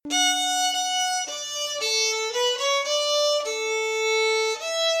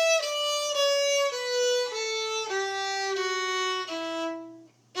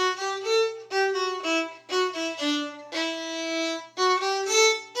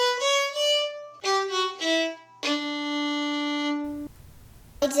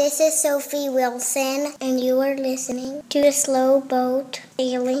this is Sophie Wilson, and you are listening to the Slow Boat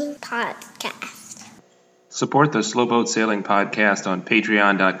Sailing Podcast. Support the Slow Boat Sailing Podcast on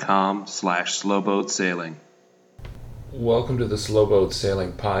patreon.com/slowboatsailing. Welcome to the Slow Boat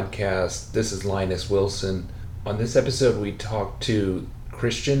Sailing Podcast. This is Linus Wilson. On this episode, we talk to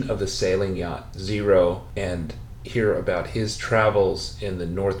Christian of the sailing yacht Zero and hear about his travels in the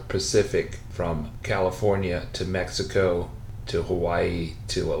North Pacific from California to Mexico to Hawaii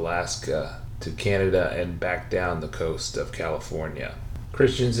to Alaska to Canada and back down the coast of California.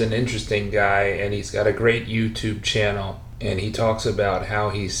 Christian's an interesting guy, and he's got a great YouTube channel, and he talks about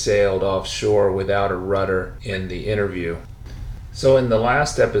how he sailed offshore without a rudder in the interview. So in the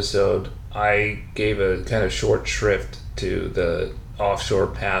last episode, I gave a kind of short shrift to the offshore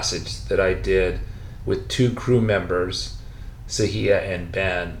passage that I did with two crew members, Sahia and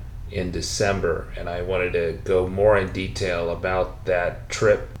Ben, in December, and I wanted to go more in detail about that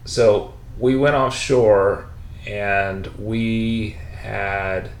trip. So we went offshore and we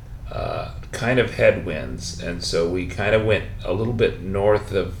had kind of headwinds, and so we kind of went a little bit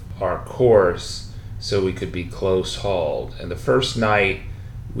north of our course so we could be close hauled. And the first night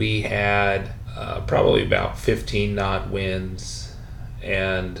we had probably about 15 knot winds,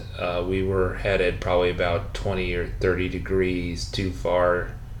 and we were headed probably about 20 or 30 degrees too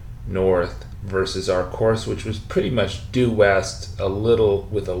far north versus our course, which was pretty much due west,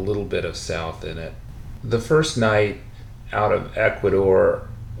 with a little bit of south in it. The first night out of Ecuador,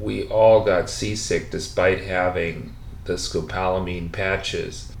 we all got seasick despite having the scopolamine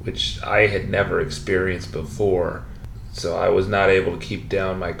patches, which I had never experienced before. So I was not able to keep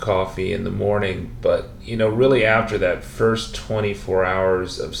down my coffee in the morning. But, really after that first 24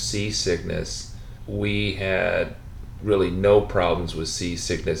 hours of seasickness, we had really no problems with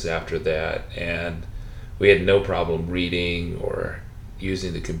seasickness after that, and we had no problem reading or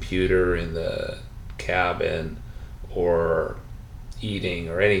using the computer in the cabin or eating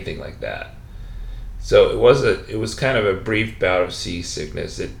or anything like that. So it was kind of a brief bout of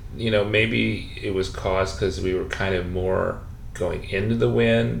seasickness. Maybe it was caused because we were kind of more going into the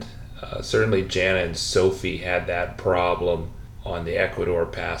wind. Certainly Jana and Sophie had that problem on the Ecuador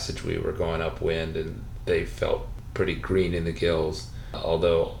passage. We were going upwind and they felt pretty green in the gills,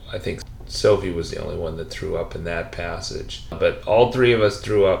 although I think Sophie was the only one that threw up in that passage. But all three of us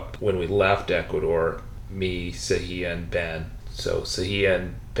threw up when we left Ecuador, me, Sahia, and Ben. So Sahia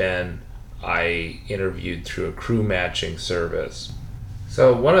and Ben I interviewed through a crew matching service.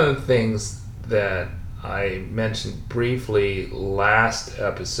 So one of the things that I mentioned briefly last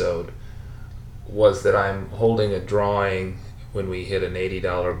episode was that I'm holding a drawing when we hit an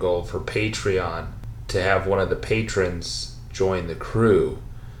 $80 goal for Patreon to have one of the patrons join the crew.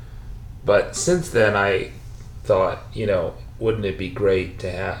 But since then I thought, wouldn't it be great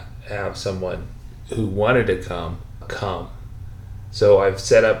to have someone who wanted to come. So I've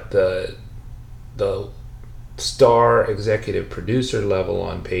set up the star executive producer level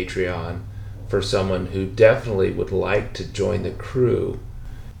on Patreon for someone who definitely would like to join the crew.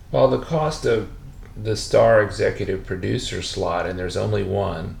 While the cost of the star executive producer slot, and there's only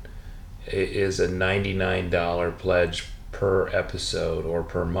one, is a $99 pledge per episode or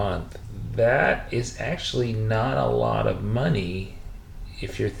per month. That is actually not a lot of money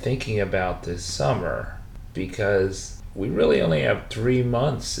if you're thinking about this summer, because we really only have 3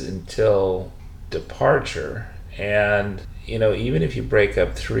 months until departure. And, even if you break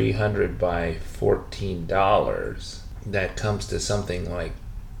up $300 by $14, that comes to something like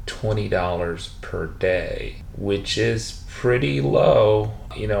 $20 per day, which is pretty low.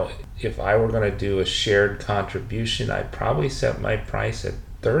 If I were going to do a shared contribution, I'd probably set my price at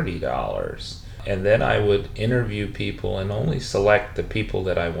 $30. And then I would interview people and only select the people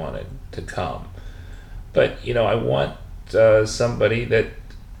that I wanted to come. But, I want somebody that,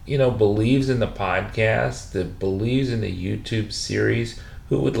 believes in the podcast, that believes in the YouTube series,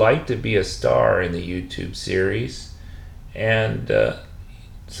 who would like to be a star in the YouTube series. And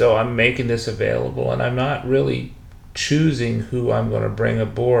so I'm making this available, and I'm not really choosing who I'm going to bring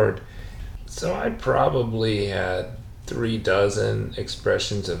aboard. So I probably had 36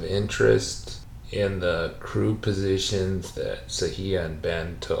 expressions of interest in the crew positions that Sahia and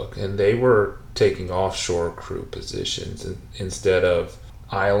Ben took, and they were taking offshore crew positions instead of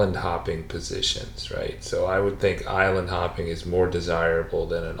island hopping positions, right? So I would think island hopping is more desirable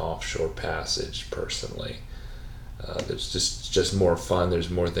than an offshore passage, personally. There's just more fun. There's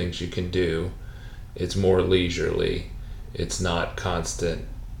more things you can do. It's more leisurely. It's not constant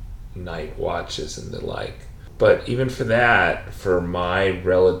night watches and the like. But even for that, for my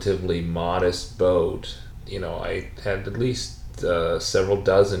relatively modest boat, I had at least several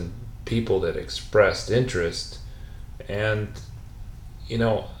dozen people that expressed interest, and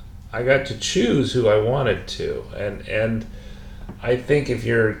I got to choose who I wanted to, and I think if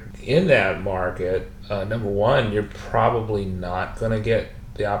you're in that market, number one, you're probably not going to get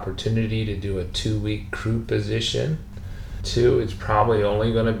the opportunity to do a 2-week crew position. 2, it's probably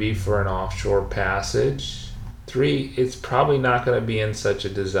only going to be for an offshore passage. 3, it's probably not going to be in such a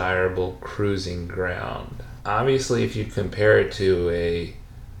desirable cruising ground. Obviously, if you compare it to a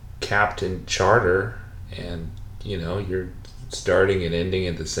captain charter, and you're starting and ending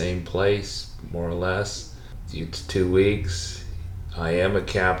at the same place, more or less, it's 2 weeks, I am a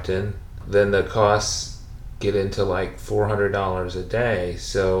captain, then the costs get into like $400 a day.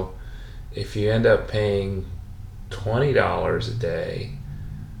 So if you end up paying $20 a day,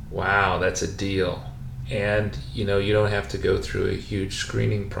 wow, that's a deal. And you don't have to go through a huge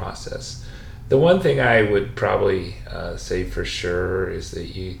screening process. The one thing I would probably say for sure is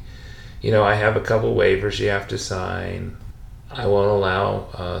that I have a couple waivers you have to sign. I won't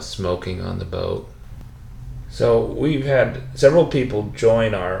allow smoking on the boat. So we've had several people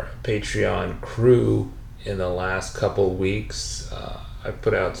join our Patreon crew in the last couple weeks. I've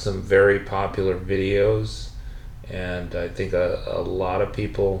put out some very popular videos, and I think a lot of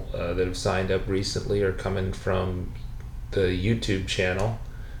people that have signed up recently are coming from the YouTube channel,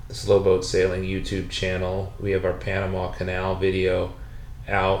 the Slow Boat Sailing YouTube channel. We have our Panama Canal video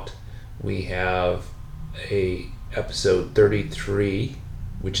out. We have a episode 33,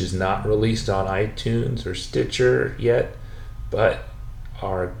 which is not released on iTunes or Stitcher yet, but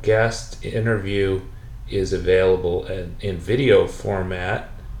our guest interview is available in video format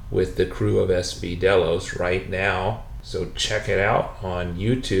with the crew of SV Delos right now. So check it out on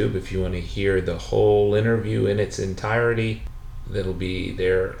YouTube if you want to hear the whole interview in its entirety. That'll be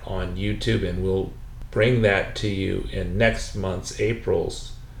there on YouTube, and we'll bring that to you in next month's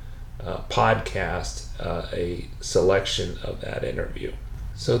April's podcast, a selection of that interview.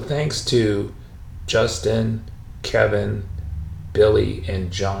 So thanks to Justin, Kevin, Billy,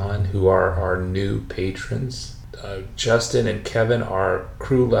 and John, who are our new patrons. Justin and Kevin are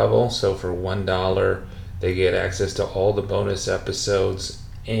crew level, so for $1 they get access to all the bonus episodes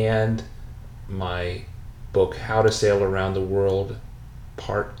and my book How to Sail Around the World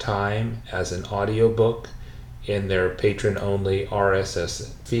part-time as an audiobook in their patron-only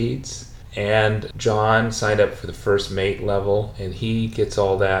RSS feeds. And John signed up for the first mate level, and he gets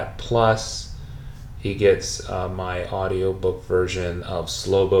all that, plus he gets my audiobook version of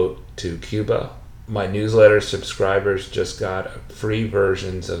Slow Boat to Cuba. My newsletter subscribers just got free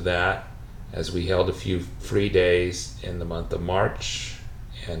versions of that, as we held a few free days in the month of March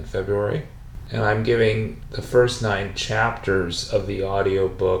and February. And I'm giving the first 9 chapters of the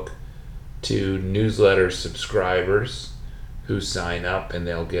audiobook to newsletter subscribers who sign up, and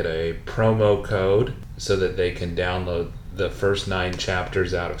they'll get a promo code so that they can download the first 9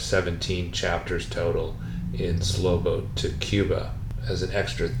 chapters out of 17 chapters total in Slow Boat to Cuba as an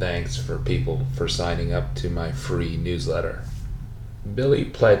extra thanks for people for signing up to my free newsletter. Billy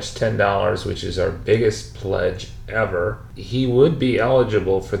pledged $10, which is our biggest pledge ever. He would be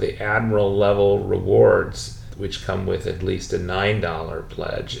eligible for the Admiral level rewards, which come with at least a $9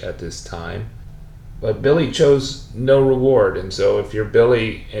 pledge at this time. But Billy chose no reward, and so if you're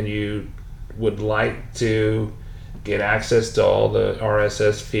Billy and you would like to get access to all the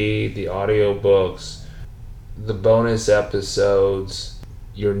RSS feed, the audiobooks, the bonus episodes,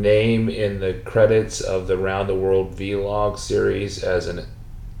 your name in the credits of the Round the World Vlog series as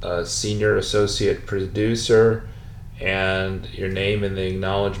a senior associate producer, and your name in the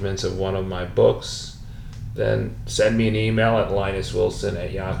acknowledgments of one of my books, then send me an email at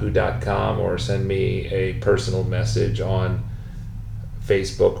linuswilson@yahoo.com or send me a personal message on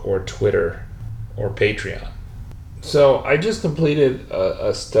Facebook or Twitter or Patreon. So I just completed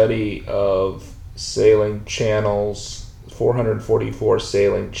a study of sailing channels, 444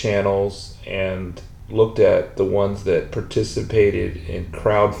 sailing channels, and looked at the ones that participated in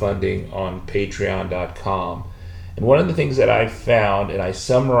crowdfunding on patreon.com. And one of the things that I found, and I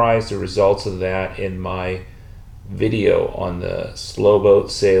summarized the results of that in my video on the Slow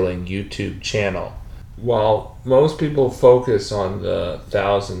Boat Sailing YouTube channel. While most people focus on the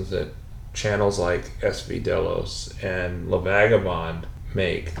thousands that channels like SV Delos and La Vagabond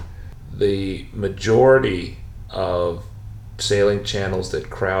make, the majority of sailing channels that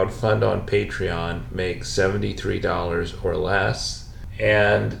crowdfund on Patreon make $73 or less,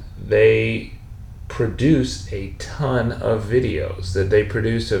 and they produce a ton of videos. That they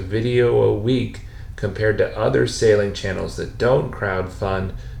produce a video a week compared to other sailing channels that don't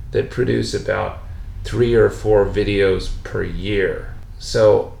crowdfund, that produce about 3 or 4 videos per year.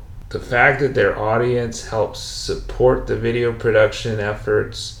 So the fact that their audience helps support the video production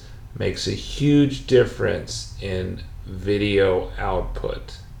efforts makes a huge difference in video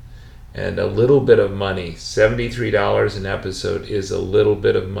output. And a little bit of money, $73 an episode, is a little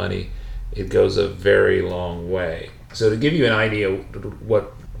bit of money. It goes a very long way. So to give you an idea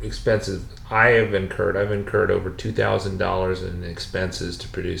what expenses I have incurred, I've incurred over $2,000 in expenses to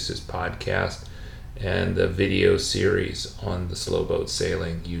produce this podcast and the video series on the Slow Boat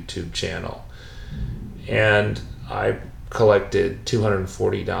Sailing YouTube channel. And I collected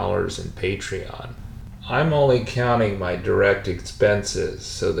 $240 in Patreon. I'm only counting my direct expenses,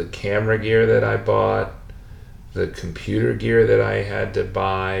 so the camera gear that I bought, the computer gear that I had to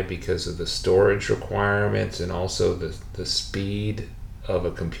buy because of the storage requirements, and also the speed of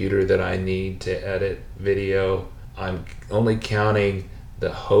a computer that I need to edit video. I'm only counting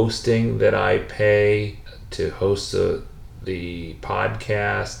the hosting that I pay to host the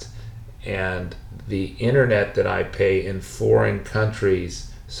podcast, and the internet that I pay in foreign countries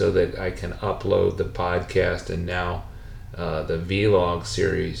so that I can upload the podcast and now the vlog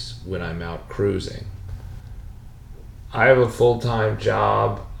series when I'm out cruising. I have a full-time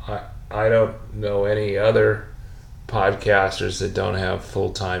job. I don't know any other podcasters that don't have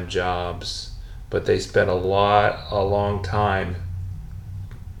full-time jobs, but they spend a long time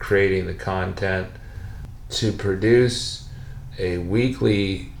creating the content. To produce a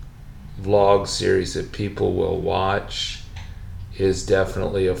weekly vlog series that people will watch is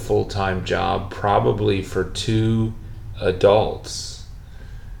definitely a full-time job, probably for 2 adults.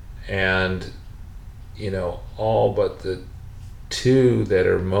 And all but the 2 that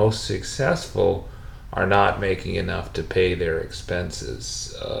are most successful are not making enough to pay their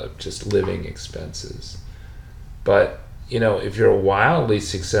expenses, just living expenses. But if you're a wildly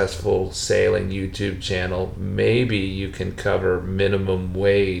successful sailing YouTube channel, maybe you can cover minimum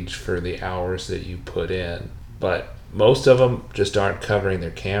wage for the hours that you put in. But most of them just aren't covering their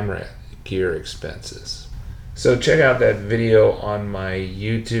camera gear expenses. So check out that video on my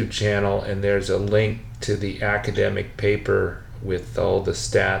YouTube channel, and there's a link to the academic paper with all the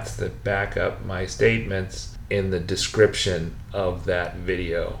stats that back up my statements in the description of that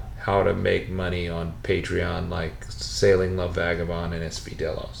video. How to make money on Patreon like Sailing La Vagabond and SV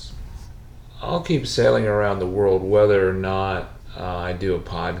Delos. I'll keep sailing around the world whether or not I do a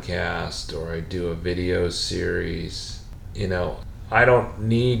podcast or I do a video series. I don't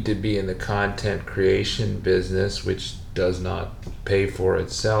need to be in the content creation business, which does not pay for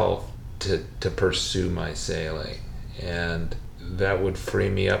itself, to pursue my sailing. And that would free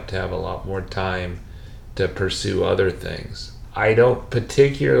me up to have a lot more time to pursue other things. I don't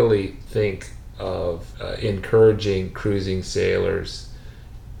particularly think of encouraging cruising sailors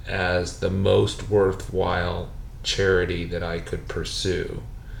as the most worthwhile charity that I could pursue.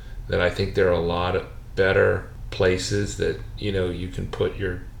 That I think there are a lot of better places that you can put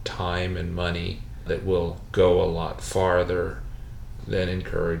your time and money that will go a lot farther than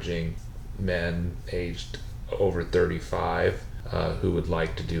encouraging men aged over 35 who would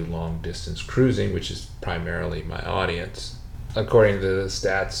like to do long distance cruising, which is primarily my audience, according to the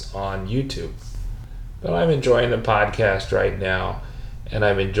stats on YouTube. But I'm enjoying the podcast right now, and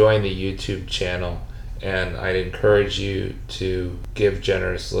I'm enjoying the YouTube channel, and I'd encourage you to give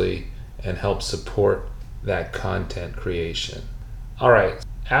generously and help support that content creation. All right,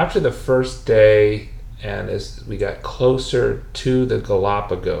 after the first day, and as we got closer to the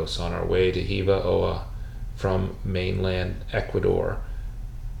Galapagos on our way to Hiva Oa from mainland Ecuador,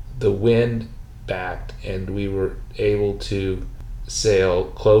 the wind backed and we were able to sail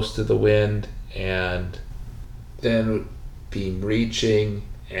close to the wind and then beam reaching,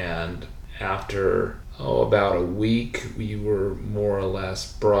 and after about a week we were more or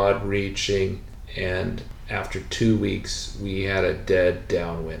less broad reaching, and after 2 weeks we had a dead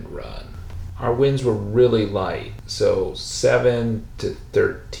downwind run. Our winds were really light, so 7 to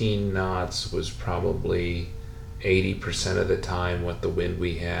 13 knots was probably 80% of the time what the wind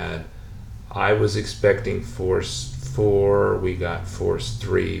we had. I was expecting force 4, we got force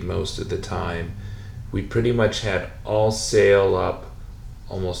 3 most of the time. We pretty much had all sail up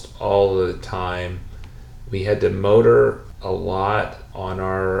almost all of the time. We had to motor a lot on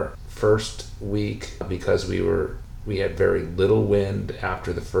our first week because we had very little wind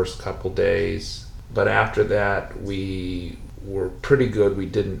after the first couple days. But after that, we were pretty good. We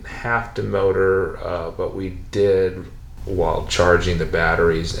didn't have to motor, but we did while charging the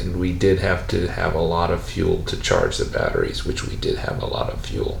batteries, and we did have to have a lot of fuel to charge the batteries, which we did have a lot of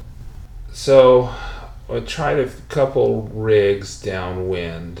fuel. So I tried a couple rigs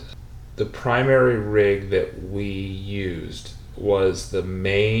downwind. the primary rig that we used was the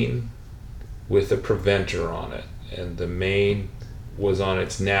main with a preventer on it, and the main was on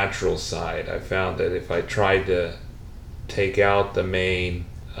its natural side. I found that if I tried to take out the main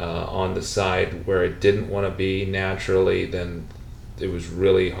on the side where it didn't want to be naturally, then it was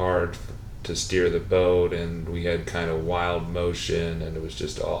really hard to steer the boat, and we had kind of wild motion, and it was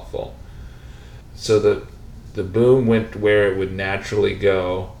just awful. So the boom went where it would naturally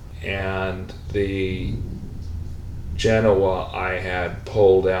go, and the Genoa I had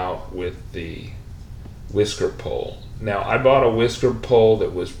pulled out with the whisker pole. Now, I bought a whisker pole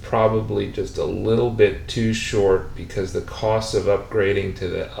that was probably just a little bit too short because the costs of upgrading to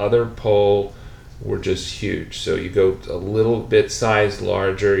the other pole were just huge. So you go a little bit size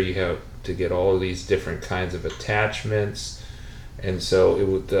larger, you have to get all of these different kinds of attachments. And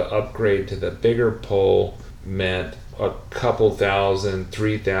so the upgrade to the bigger pole meant a couple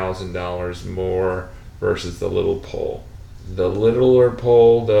 $3,000 more versus the little pole. The littler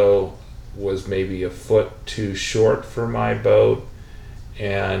pole, though, was maybe a foot too short for my boat,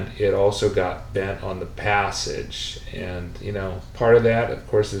 and it also got bent on the passage. And part of that, of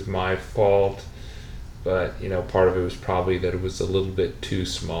course, is my fault, but part of it was probably that it was a little bit too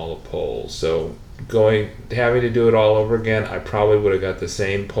small a pole. So having to do it all over again, I probably would have got the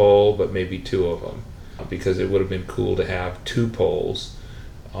same pole, but maybe two of them, because it would have been cool to have two poles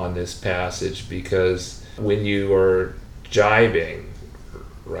on this passage, because when you are jibing,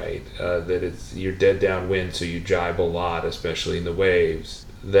 right, you're dead downwind, so you jibe a lot, especially in the waves,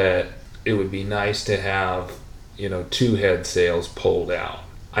 that it would be nice to have two head sails pulled out.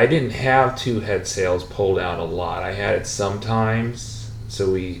 I didn't have two head sails pulled out a lot. I had it sometimes. So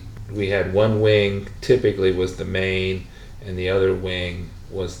we had one wing typically was the main, and the other wing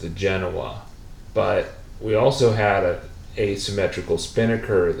was the Genoa. But we also had an asymmetrical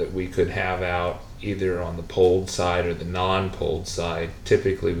spinnaker that we could have out either on the poled side or the non-poled side.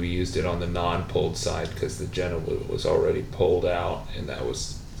 Typically we used it on the non-poled side because the Genoa was already poled out, and that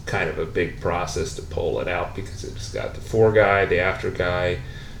was kind of a big process to pull it out because it's got the fore guy, the after guy,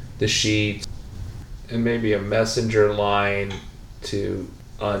 the sheets, and maybe a messenger line to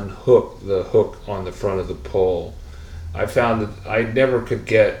unhook the hook on the front of the pole. I found that I never could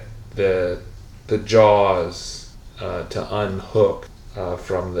get the jaws to unhook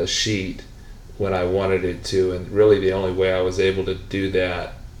from the sheet when I wanted it to, and really the only way I was able to do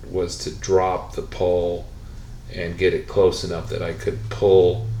that was to drop the pole and get it close enough that I could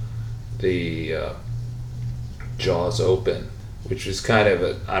pull the jaws open, which was kind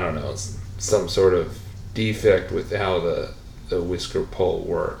of some sort of defect with how the whisker pole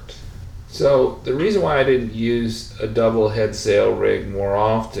worked. So the reason why I didn't use a double head sail rig more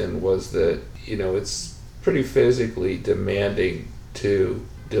often was that it's pretty physically demanding to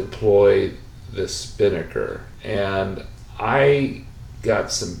deploy the spinnaker, and I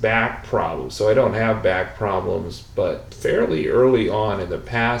got some back problems. So I don't have back problems, but fairly early on in the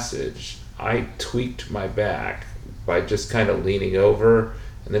passage I tweaked my back by just kind of leaning over,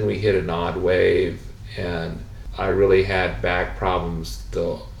 and then we hit an odd wave, and I really had back problems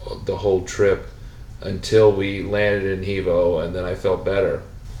the whole trip until we landed in Hilo, and then I felt better.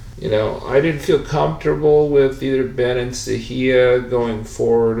 I didn't feel comfortable with either Ben and Sahia going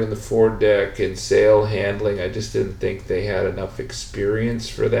forward in the foredeck and sail handling. I just didn't think they had enough experience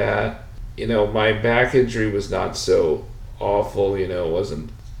for that. My back injury was not so awful, it wasn't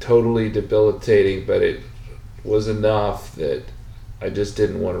totally debilitating, but it was enough that I just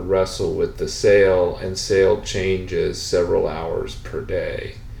didn't want to wrestle with the sail and sail changes several hours per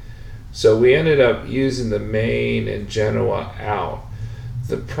day. So we ended up using the main and Genoa out.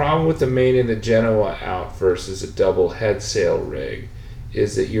 The problem with the main and the Genoa out versus a double head sail rig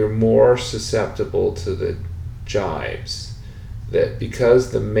is that you're more susceptible to the jibes. That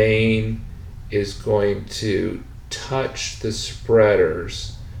because the main is going to touch the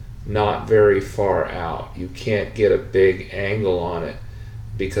spreaders not very far out, you can't get a big angle on it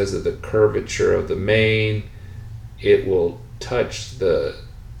because of the curvature of the main. It will touch the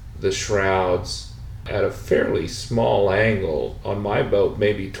shrouds at a fairly small angle. On my boat,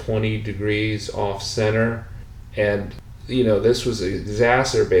 maybe 20 degrees off center. And this was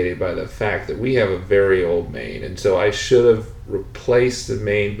exacerbated by the fact that we have a very old main, and so I should have replaced the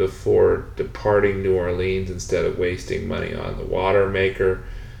main before departing New Orleans instead of wasting money on the water maker.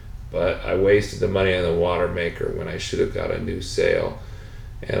 But I wasted the money on the water maker when I should have got a new sail,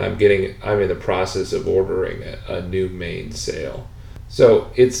 and I'm in the process of ordering a new main sail. So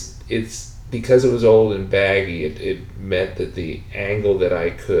it's because it was old and baggy, it meant that the angle that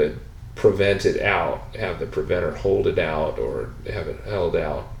I could prevent it out, have the preventer hold it out or have it held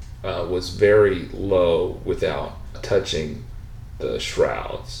out, was very low without touching the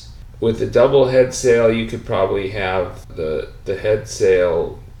shrouds. With the double head sail, you could probably have the head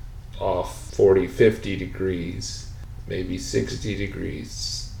sail off 40, 50 degrees, maybe 60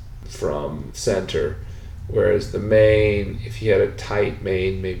 degrees from center. Whereas the main, if you had a tight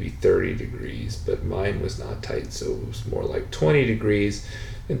main, maybe 30 degrees, but mine was not tight, so it was more like 20 degrees.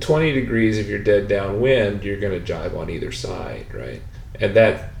 And 20 degrees, if you're dead downwind, you're going to jibe on either side, right? And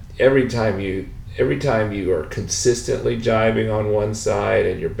that every time you are consistently jibing on one side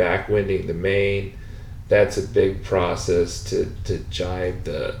and you're backwinding the main, that's a big process to jibe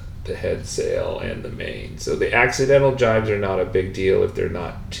the head sail and the main. So the accidental jibes are not a big deal if there are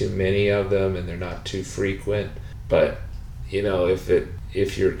not too many of them and they're not too frequent. But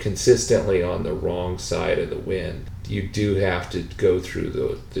if you're consistently on the wrong side of the wind, you do have to go through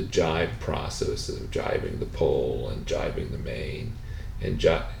the jibe process of jibing the pole and jibing the main and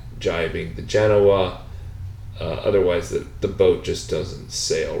jibing the Genoa. Otherwise the boat just doesn't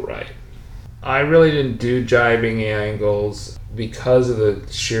sail right. I really didn't do jibing angles because of the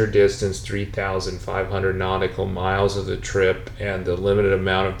sheer distance, 3,500 nautical miles of the trip, and the limited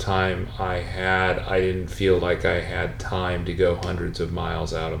amount of time I had. I didn't feel like I had time to go hundreds of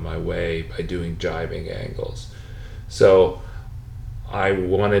miles out of my way by doing jibing angles. So I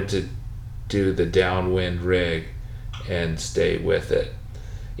wanted to do the downwind rig and stay with it.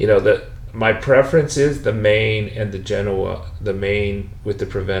 My preference is the main and the Genoa, the main with the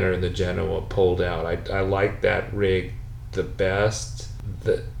preventer and the Genoa pulled out. I like that rig the best.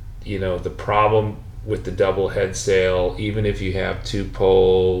 The problem with the double head sail, even if you have two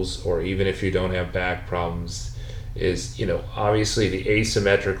poles or even if you don't have back problems, is, obviously the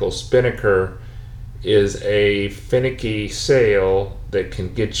asymmetrical spinnaker is a finicky sail that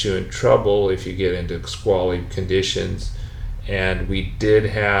can get you in trouble if you get into squally conditions. And we did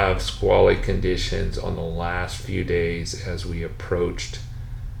have squally conditions on the last few days as we approached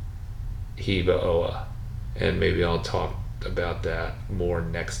Hiva-Oa. And maybe I'll talk about that more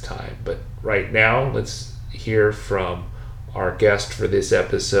next time. But right now, let's hear from our guest for this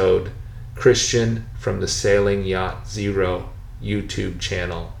episode, Christian from the Sailing Yacht Zero YouTube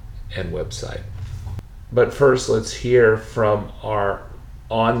channel and website. But first, let's hear from our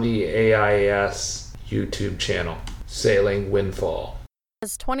On the AIS YouTube channel, Sailing Windfall.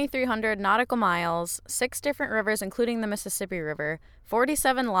 It's 2,300 nautical miles, 6 different rivers including the Mississippi River,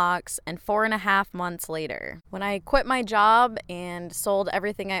 47 locks, and 4.5 months later. When I quit my job and sold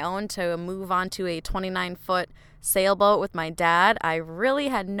everything I owned to move onto a 29-foot sailboat with my dad, I really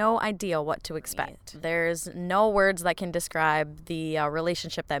had no idea what to expect. There's no words that can describe the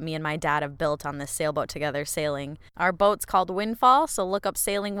relationship that me and my dad have built on this sailboat together sailing. Our boat's called Windfall, so look up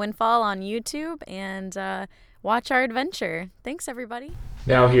Sailing Windfall on YouTube and watch our adventure. Thanks, everybody.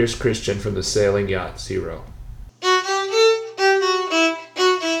 Now here's Christian from the Sailing Yacht Zero.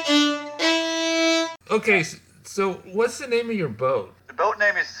 Okay, so what's the name of your boat? The boat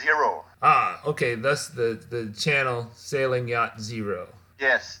name is Zero. Ah, okay, that's the channel Sailing Yacht Zero.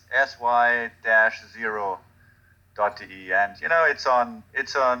 Yes, sy-zero.de, and it's on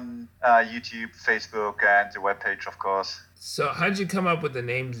YouTube, Facebook, and the webpage, of course. So how'd you come up with the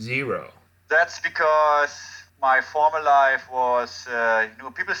name Zero? That's because my former life was,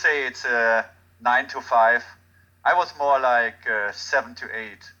 people say it's 9 to 5. I was more like 7 to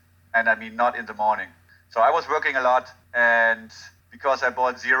 8, and I mean not in the morning. So I was working a lot, and because I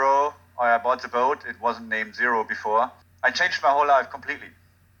bought the boat, it wasn't named Zero before. I changed my whole life completely.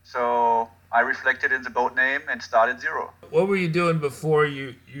 So I reflected in the boat name and started Zero. What were you doing before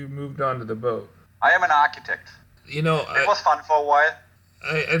you moved on to the boat? I am an architect. It was fun for a while.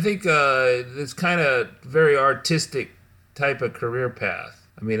 I think it's kind of very artistic type of career path.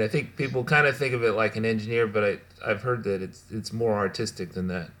 I mean, I think people kind of think of it like an engineer, but I've heard that it's more artistic than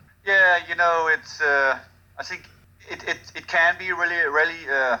that. Yeah, it's. I think it can be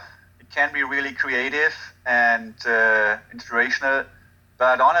it can be really creative and inspirational,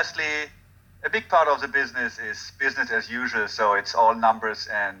 but honestly, a big part of the business is business as usual. So it's all numbers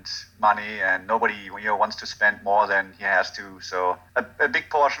and money, and nobody wants to spend more than he has to. So a big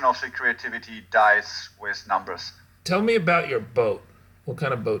portion of the creativity dies with numbers. Tell me about your boat. What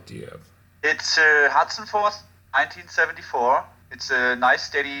kind of boat do you have? It's Hudson Force 1974. It's a nice,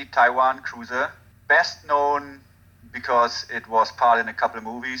 steady Taiwan cruiser. Best known because it was part in a couple of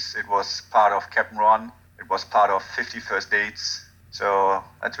movies. It was part of Captain Ron. It was part of 50 First Dates. So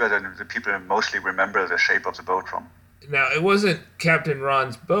that's where the people mostly remember the shape of the boat from. Now, it wasn't Captain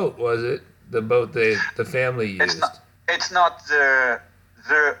Ron's boat, was it? The boat the family used? It's not the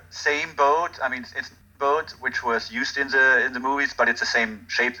same boat. I mean, boat which was used in the movies, but it's the same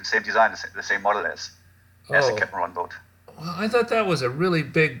shape, the same design, the same model as a catamaran boat. Well, I thought that was a really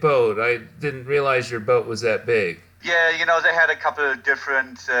big boat. I didn't realize your boat was that big. Yeah, they had a couple of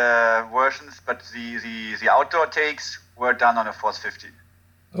different versions, but the outdoor takes were done on a Force 50.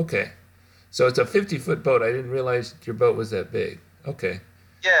 Okay. So it's a 50-foot boat. I didn't realize your boat was that big. Okay.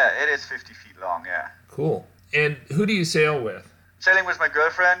 Yeah, it is 50 feet long, yeah. Cool. And who do you sail with? Sailing with my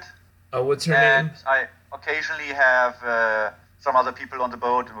girlfriend. What's her and name? I occasionally have some other people on the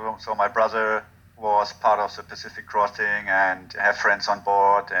boat. So my brother was part of the Pacific Crossing, and I have friends on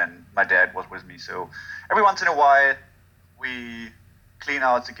board, and my dad was with me. So every once in a while, we clean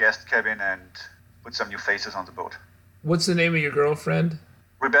out the guest cabin and put some new faces on the boat. What's the name of your girlfriend?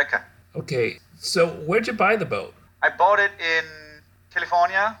 Rebecca. Okay. So where'd you buy the boat? I bought it in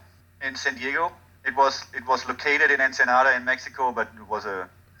California, in San Diego. It was located in Ensenada in Mexico, but it was a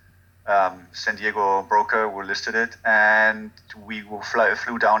San Diego broker who listed it, and we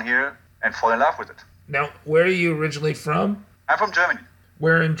flew down here and fall in love with it. Now, where are you originally from? I'm from Germany.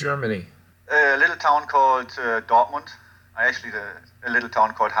 Where in Germany? A little town called Dortmund. A little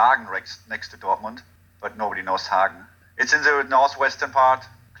town called Hagen next to Dortmund, but nobody knows Hagen. It's in the northwestern part,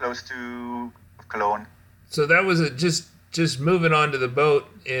 close to Cologne. So that was just moving onto the boat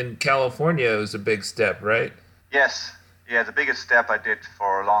in California was a big step, right? Yes. Yeah, the biggest step I did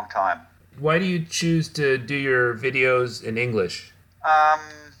for a long time. Why do you choose to do your videos in English?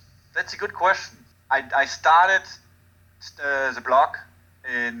 That's a good question. I started the blog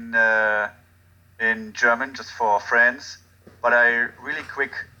in German just for friends, but I really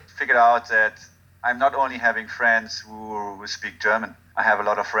quick figured out that I'm not only having friends who speak German. I have a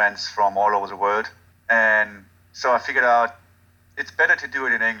lot of friends from all over the world, and so I figured out it's better to do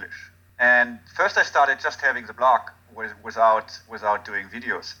it in English. And first I started just having the blog without doing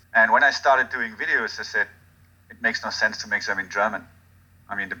videos. And when I started doing videos, I said it makes no sense to make them in German.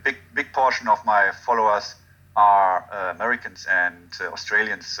 I mean, the big portion of my followers are Americans and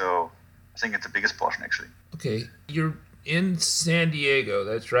Australians, so I think it's the biggest portion actually. Okay, you're in San Diego,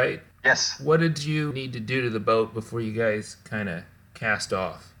 that's right? Yes. What did you need to do to the boat before you guys kind of cast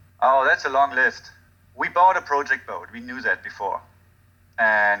off? Oh, that's a long list. We bought a project boat. We knew that before.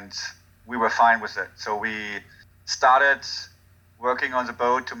 And we were fine with it. So we started working on the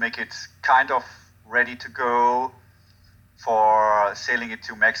boat to make it kind of ready to go for sailing it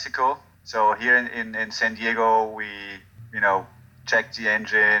to Mexico. So here in San Diego, we, checked the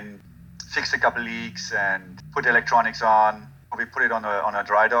engine, fixed a couple leaks, and put electronics on. We put it on a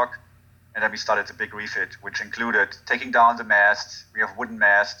dry dock, and then we started the big refit, which included taking down the mast. We have wooden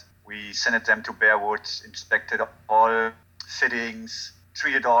mast. We sent them to Bearwood, inspected all fittings,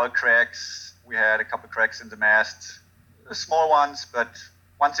 treated all cracks. We had a couple cracks in the mast, small ones, but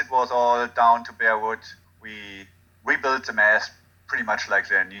once it was all down to Bearwood, we rebuilt the mast pretty much like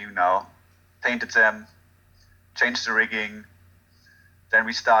they're new now, painted them, changed the rigging. Then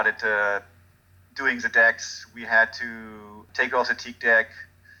we started doing the decks. We had to take off the teak deck.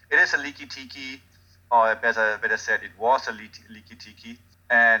 It is a leaky tiki, or better said, it was a leaky tiki.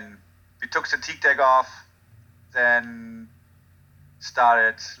 And we took the teak deck off, then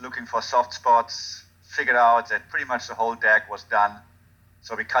started looking for soft spots, figured out that pretty much the whole deck was done.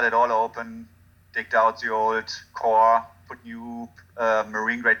 So we cut it all open, digged out the old core, put new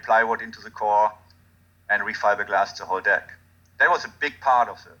marine-grade plywood into the core, and refiberglassed the whole deck. That was a big part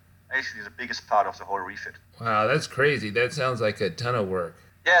of the biggest part of the whole refit. Wow, that's crazy. That sounds like a ton of work.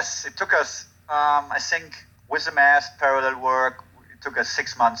 Yes, it took us, I think, with the mast, parallel work, it took us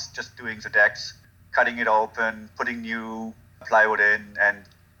 6 months just doing the decks, cutting it open, putting new plywood in, and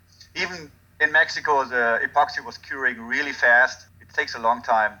even in Mexico, the epoxy was curing really fast. It takes a long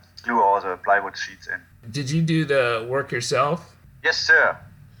time to glue all the plywood sheets in. Did you do the work yourself? Yes, sir.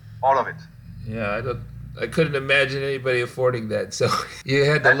 All of it. Yeah, I couldn't imagine anybody affording that, so you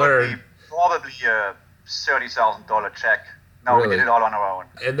had to learn. Would be probably a $30,000 check. No, Really? We did it all on our own.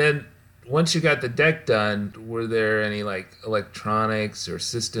 And then once you got the deck done, were there any electronics or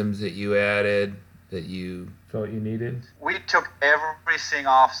systems that you added that you felt you needed? We took everything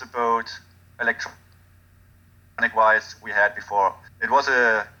off the boat, electronic-wise, we had before. It was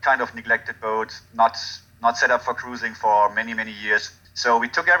a kind of neglected boat, not set up for cruising for many, many years. So we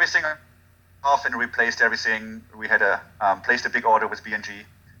took everything off and replaced everything. We had placed a big order with B&G.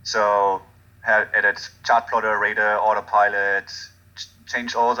 So had added chart plotter, radar, autopilot,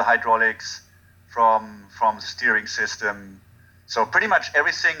 changed all the hydraulics from the steering system. So pretty much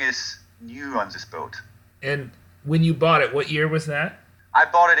everything is new on this boat. And when you bought it, what year was that? I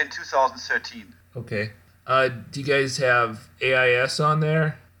bought it in 2013. Okay. Do you guys have AIS on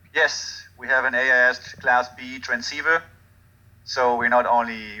there? Yes, We have an AIS Class B transceiver, so we're not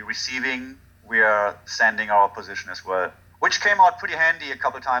only receiving, we are sending our position as well, which came out pretty handy a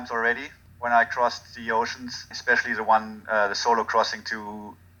couple times already when I crossed the oceans, especially the solo crossing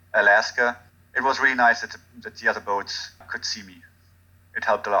to Alaska. It was really nice that the other boats could see me. It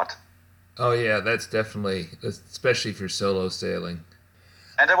helped a lot. Oh yeah, that's definitely, especially for solo sailing.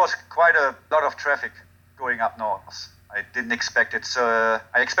 And there was quite a lot of traffic going up north. I didn't expect it. So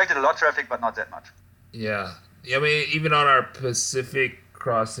I expected a lot of traffic, but not that much. Yeah. I mean, even on our Pacific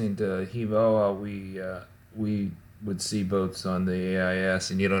crossing to Hivoa, we would see boats on the AIS,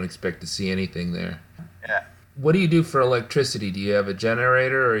 and you don't expect to see anything there. Yeah. What do you do for electricity? Do you have a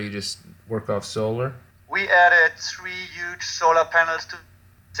generator, or you just work off solar? We added 3 huge solar panels to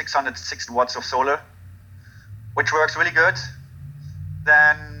 660 watts of solar, which works really good.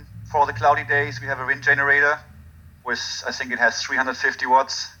 Then for the cloudy days, we have a wind generator with, I think it has 350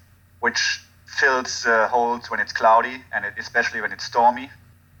 watts, which fills holes when it's cloudy and especially when it's stormy.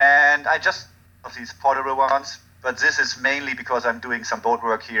 And I just have these portable ones, but this is mainly because I'm doing some boat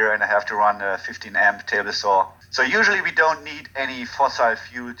work here and I have to run a 15 amp table saw. So usually we don't need any fossil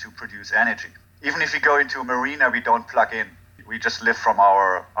fuel to produce energy. Even if we go into a marina, we don't plug in. We just live from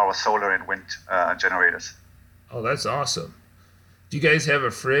our solar and wind generators. Oh, that's awesome. Do you guys have a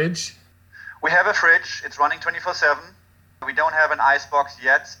fridge? We have a fridge. It's running 24/7. We don't have an ice box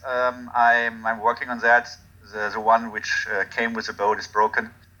yet. I'm working on that. The one which came with the boat is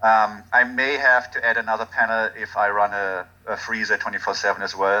broken. I may have to add another panel if I run a freezer 24/7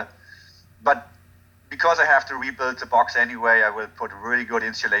 as well. But because I have to rebuild the box anyway, I will put really good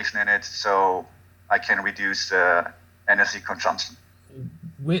insulation in it so I can reduce energy consumption.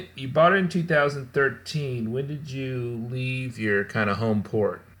 When you bought it in 2013, when did you leave your kind of home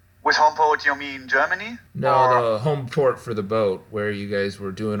port? With home port, you mean Germany? No, the home port for the boat, where you guys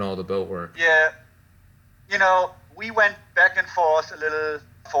were doing all the boat work. Yeah. We went back and forth a little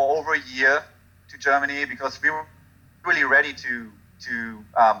for over a year to Germany because we were really ready to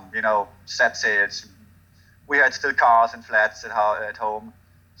set sails. We had still cars and flats at home,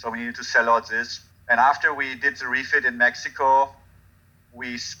 so we needed to sell all this. And after we did the refit in Mexico,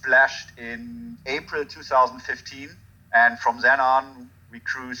 we splashed in April 2015, and from then on, we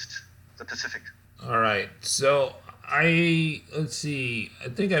cruised the Pacific. All right. So I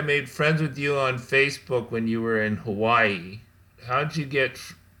think I made friends with you on Facebook when you were in Hawaii. How'd you get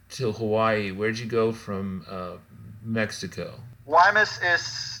to Hawaii? Where'd you go from Mexico? Guaymas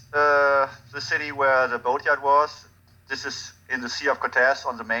is the city where the boatyard was. This is in the Sea of Cortez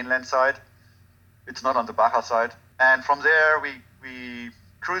on the mainland side. It's not on the Baja side. And from there, we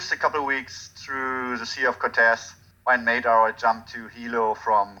cruised a couple of weeks through the Sea of Cortez and made our jump to Hilo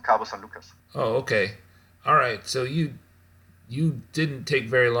from Cabo San Lucas. Oh, okay. All right. So you didn't take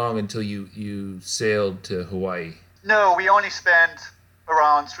very long until you sailed to Hawaii. No, we only spent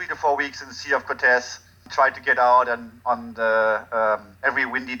around 3 to 4 weeks in the Sea of Cortez. Tried to get out and on the every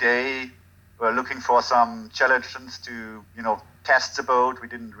windy day. We're looking for some challenges to test the boat. We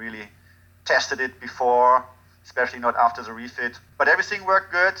didn't really tested it before, especially not after the refit. But everything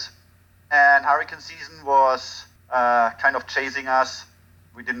worked good, and hurricane season was kind of chasing us.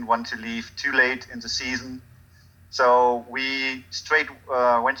 We didn't want to leave too late in the season, so we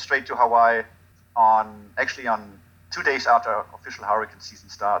went straight to Hawaii on 2 days after official hurricane season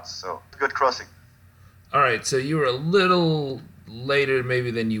starts. So good crossing. All right, so you were a little later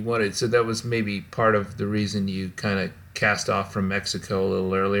maybe than you wanted, so that was maybe part of the reason you kind of cast off from Mexico a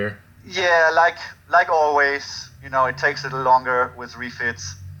little earlier. Yeah, like always, it takes a little longer with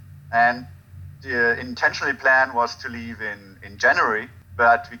refits, and the intentional plan was to leave in January,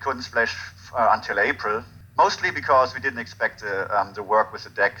 but we couldn't splash until April, mostly because we didn't expect the work with the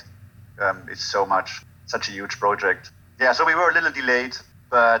deck. It's such a huge project. Yeah, so we were a little delayed,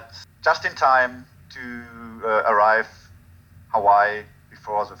 but just in time to arrive Hawaii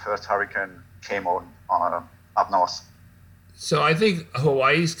before the first hurricane came on up north. So I think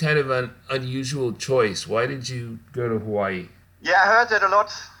Hawaii's kind of an unusual choice. Why did you go to Hawaii? Yeah, I heard that a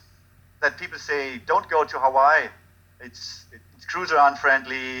lot, that people say, don't go to Hawaii. It's cruiser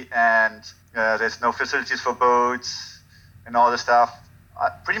unfriendly and there's no facilities for boats and all the stuff.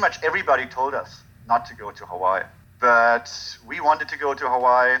 Pretty much everybody told us not to go to Hawaii. But we wanted to go to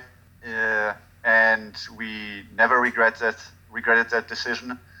Hawaii and we never regretted that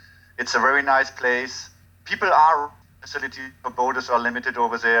decision. It's a very nice place. Facilities for boaters are limited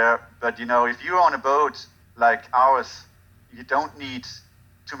over there, but if you're on a boat like ours, you don't need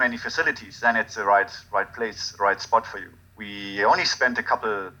too many facilities. Then it's the right place, right spot for you. We only spent a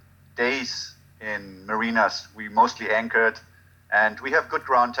couple days in marinas. We mostly anchored And we have good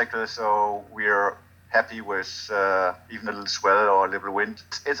ground tackle, so we're happy with even a little swell or a little wind.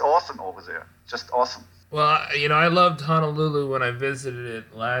 It's awesome over there, just awesome. Well, I loved Honolulu when I visited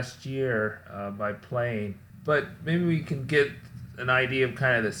it last year by plane. But maybe we can get an idea of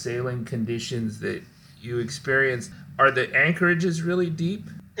kind of the sailing conditions that you experienced. Are the anchorages really deep?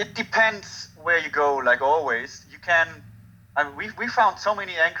 It depends where you go, like always. We found so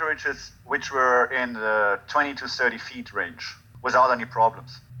many anchorages which were in the 20 to 30 feet range without any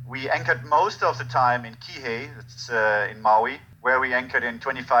problems. We anchored most of the time in Kihei, it's in Maui, where we anchored in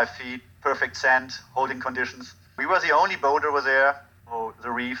 25 feet, perfect sand, holding conditions. We were the only boat over there, so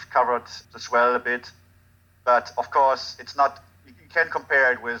the reef covered the swell a bit. But of course, it's not. You can't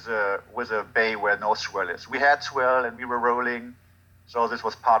compare it with a bay where no swell is. We had swell and we were rolling, so this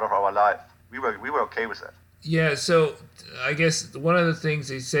was part of our life. We were okay with that. Yeah, so I guess one of the things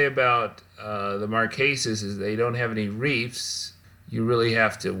they say about the Marquesas is they don't have any reefs. You really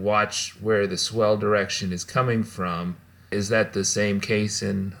have to watch where the swell direction is coming from. Is that the same case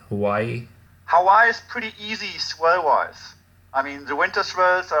in Hawaii? Hawaii is pretty easy swell-wise. I mean, the winter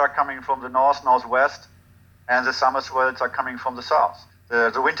swells are coming from the northwest, and the summer swells are coming from the south.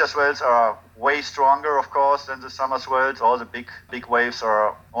 The winter swells are way stronger, of course, than the summer swells. All the big waves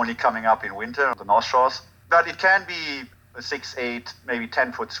are only coming up in winter on the north shores. But it can be a 6, 8, maybe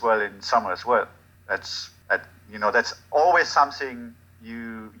 10-foot swell in summer as well. That's always something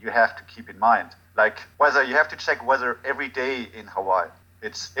you have to keep in mind. Like weather, you have to check weather every day in Hawaii.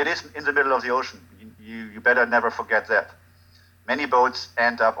 It is in the middle of the ocean. You better never forget that. Many boats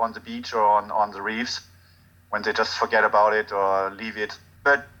end up on the beach or on the reefs when they just forget about it or leave it.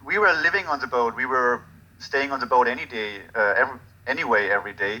 But we were living on the boat. We were staying on the boat every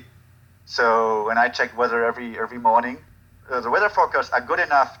day. So when I check weather every morning, the weather forecasts are good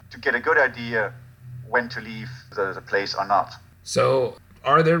enough to get a good idea when to leave the place or not. So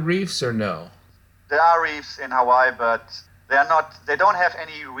are there reefs or no? There are reefs in Hawaii, but they don't have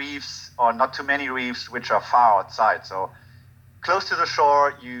any reefs or not too many reefs which are far outside. So close to the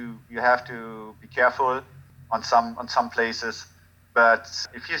shore, you have to be careful on some places. But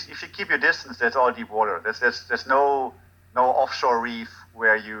if you keep your distance, that's all deep water. There's no offshore reef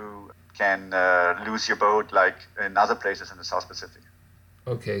where you can lose your boat like in other places in the South Pacific.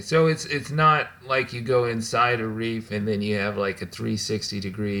 Okay, so it's not like you go inside a reef and then you have like a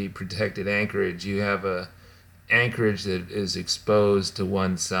 360-degree protected anchorage. You have a anchorage that is exposed to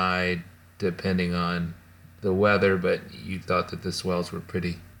one side depending on the weather, but you thought that the swells were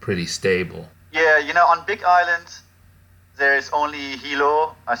pretty stable. Yeah, on Big Island, there is only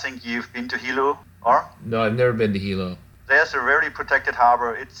Hilo. I think you've been to Hilo, or? No, I've never been to Hilo. There's a very protected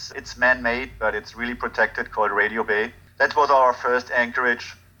harbor. It's man-made, but it's really protected, called Radio Bay. That was our first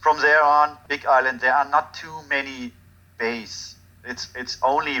anchorage. From there on, Big Island, there are not too many bays. It's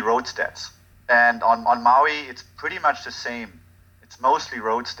only roadsteads. And on Maui, it's pretty much the same. It's mostly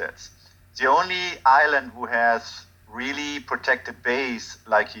roadsteads. The only island who has really protected bays,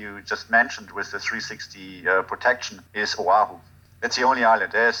 like you just mentioned with the 360 protection, is Oahu. That's the only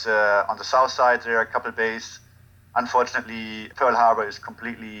island. There's on the south side, there are a couple bays. Unfortunately, Pearl Harbor is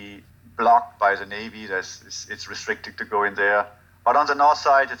completely blocked by the Navy. It's restricted to go in there. But on the north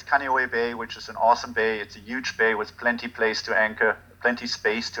side, it's Kaneohe Bay, which is an awesome bay. It's a huge bay with plenty space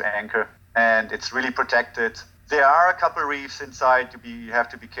to anchor, and it's really protected. There are a couple reefs inside. You have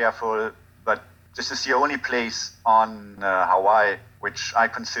to be careful, but this is the only place on Hawaii which I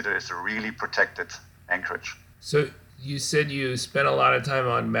consider is a really protected anchorage. So you said you spent a lot of time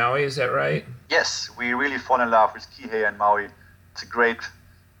on Maui, is that right? Yes, we really fall in love with Kihei and Maui. It's a great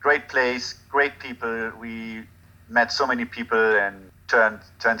place, great people. We met so many people and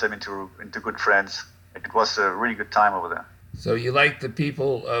turned them into good friends. It was a really good time over there. So you liked the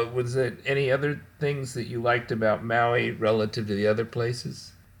people. Was there any other things that you liked about Maui relative to the other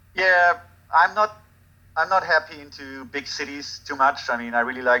places? Yeah, I'm not happy into big cities too much. I mean, I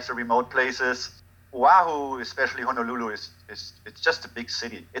really like the remote places. Oahu, especially Honolulu, it's just a big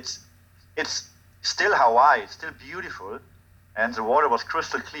city. It's still Hawaii. It's still beautiful, and the water was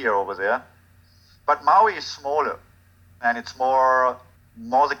crystal clear over there. But Maui is smaller, and it's more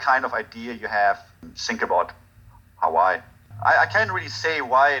the kind of idea you have. Think about Hawaii. I can't really say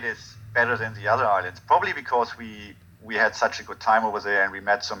why it is better than the other islands. Probably because we had such a good time over there and we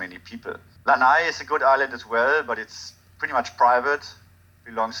met so many people. Lanai is a good island as well, but it's pretty much private.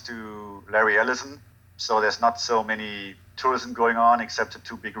 Belongs to Larry Ellison, so there's not so many tourism going on except the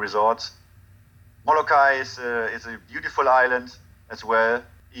two big resorts. Molokai is a beautiful island as well,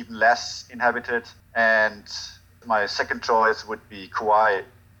 even less inhabited. And my second choice would be Kauai,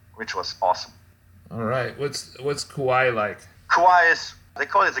 which was awesome. All right. What's Kauai like? Kauai is, they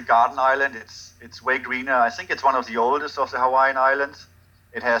call it the Garden Island. It's way greener. I think it's one of the oldest of the Hawaiian Islands.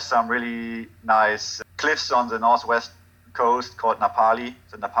 It has some really nice cliffs on the northwest coast called Napali,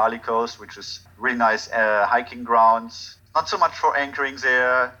 the Napali coast, which is really nice hiking grounds. Not so much for anchoring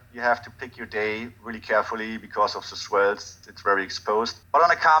there. You have to pick your day really carefully because of the swells. It's very exposed. But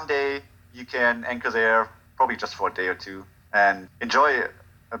on a calm day, you can anchor there probably just for a day or two and enjoy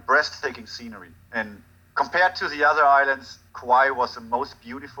a breathtaking scenery. And compared to the other islands, Kauai was the most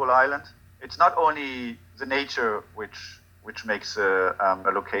beautiful island. It's not only the nature which makes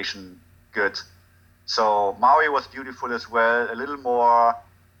a location good. So Maui was beautiful as well. A little more,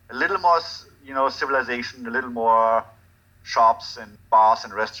 civilization, a little more shops and bars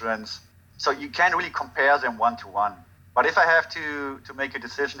and restaurants. So you can't really compare them one to one. But if I have to make a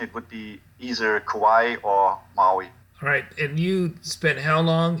decision, it would be either Kauai or Maui. All right. And you spent how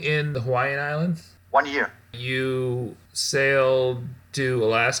long in the Hawaiian Islands? 1 year. You sailed to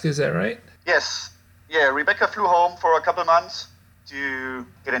Alaska, is that right? Yes. Yeah, Rebecca flew home for a couple months to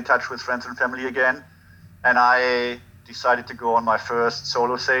get in touch with friends and family again. And I decided to go on my first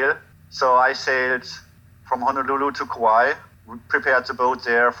solo sail. So I sailed from Honolulu to Kauai, prepared the boat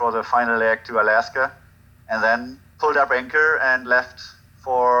there for the final leg to Alaska, and then pulled up anchor and left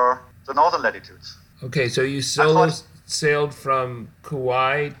for the northern latitudes. Okay, so you sailed from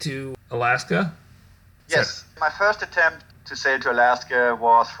Kauai to Alaska? Yes. My first attempt to sail to Alaska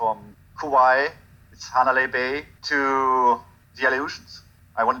was from Kauai, it's Hanalei Bay, to the Aleutians.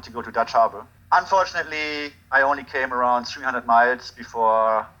 I wanted to go to Dutch Harbor. Unfortunately, I only came around 300 miles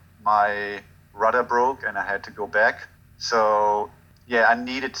before my rudder broke and I had to go back. So yeah, I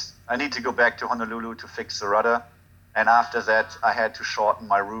need to go back to Honolulu to fix the rudder. And after that, I had to shorten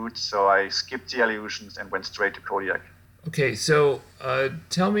my route. So I skipped the Aleutians and went straight to Kodiak. Okay, so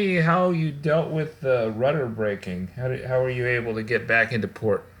tell me how you dealt with the rudder breaking. How were you able to get back into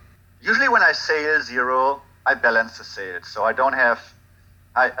port? Usually when I sail zero, I balance the sails. So I don't have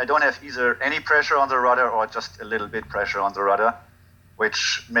either any pressure on the rudder or just a little bit pressure on the rudder,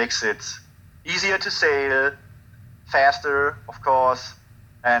 which makes it easier to sail, faster, of course,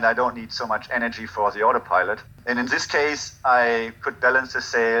 and I don't need so much energy for the autopilot. And in this case, I could balance the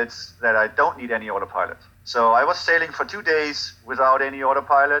sails that I don't need any autopilot. So I was sailing for 2 days without any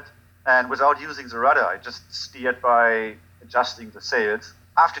autopilot and without using the rudder. I just steered by adjusting the sails.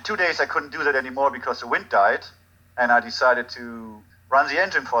 After 2 days, I couldn't do that anymore because the wind died, and I decided to run the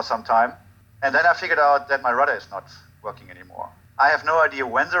engine for some time. And then I figured out that my rudder is not working anymore. I have no idea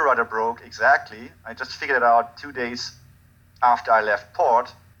when the rudder broke exactly. I just figured it out 2 days after I left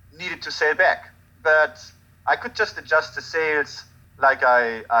port, needed to sail back. But I could just adjust the sails like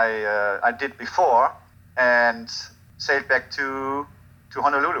I did before and sailed back to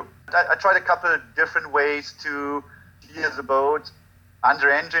Honolulu. I tried a couple of different ways to steer the boat. Under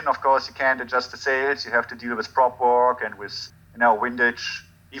engine, of course, you can't adjust the sails. You have to deal with prop work and with windage,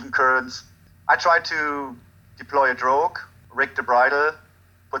 even currents. I tried to deploy a drogue, rig the bridle,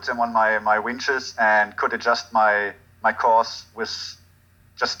 put them on my winches, and could adjust my course with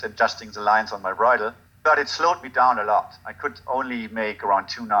just adjusting the lines on my bridle. But it slowed me down a lot. I could only make around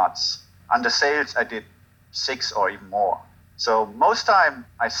 2 knots. Under sails, I did 6 or even more. So most time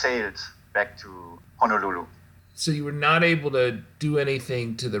I sailed back to Honolulu. So you were not able to do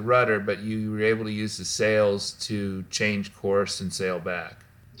anything to the rudder, but you were able to use the sails to change course and sail back.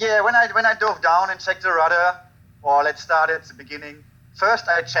 Yeah, when I dove down and checked the rudder, or let's start at the beginning. First,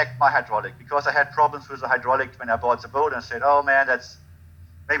 I checked my hydraulic because I had problems with the hydraulic when I bought the boat, and I said, "Oh man,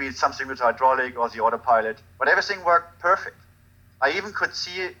 maybe it's something with the hydraulic or the autopilot." But everything worked perfect. I even could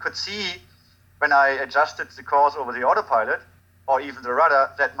see when I adjusted the course over the autopilot or even the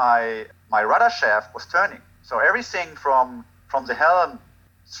rudder that my rudder shaft was turning. So everything from the helm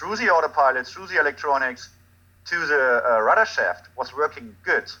through the autopilot, through the electronics to the rudder shaft was working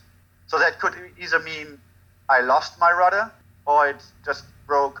good. So that could either mean I lost my rudder or it just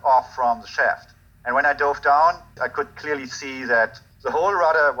broke off from the shaft. And when I dove down, I could clearly see that the whole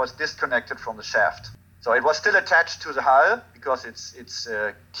rudder was disconnected from the shaft. So it was still attached to the hull because it's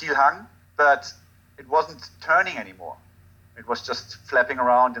keel hung, but it wasn't turning anymore. It was just flapping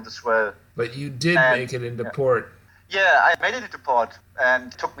around in the swell. But you did make it into port. Yeah, I made it into port,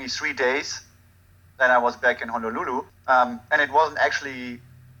 and it took me 3 days. Then I was back in Honolulu, and it wasn't actually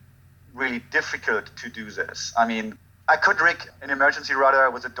really difficult to do this. I mean, I could rig an emergency rudder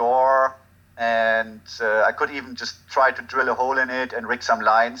with a door, and I could even just try to drill a hole in it and rig some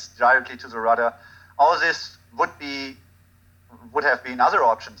lines directly to the rudder. All this would have been other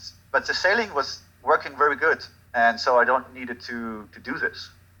options, but the sailing was working very good. And so I don't needed to do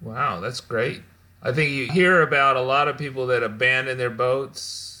this. Wow, that's great. I think you hear about a lot of people that abandon their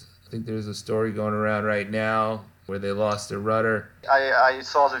boats. I think there's a story going around right now where they lost their rudder. I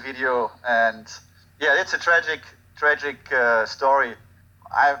saw the video, and yeah, it's a tragic story.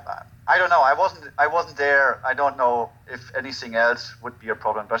 I don't know. I wasn't there. I don't know if anything else would be a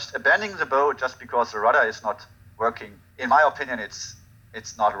problem. But abandoning the boat just because the rudder is not working, in my opinion, it's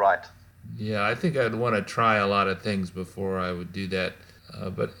not right. Yeah, I think I'd want to try a lot of things before I would do that.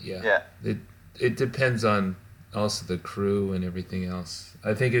 But yeah. It depends on also the crew and everything else.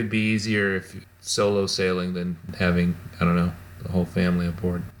 I think it'd be easier if solo sailing than having, I don't know, the whole family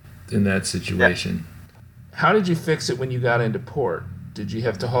aboard in that situation. Yeah. How did you fix it when you got into port? Did you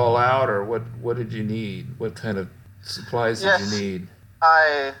have to haul out, or what did you need? What kind of supplies did you need?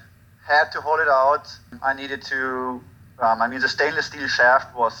 I had to haul it out. I needed to, the stainless steel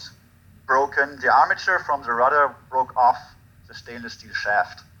shaft was broken. The armature from the rudder broke off the stainless steel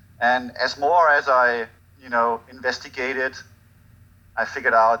shaft. And as I, investigated, I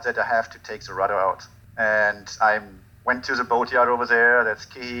figured out that I have to take the rudder out. And I went to the boatyard over there, that's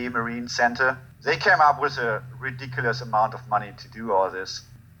Kehe Marine Center. They came up with a ridiculous amount of money to do all this.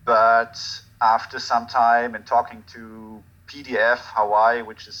 But after some time and talking to PDF Hawaii,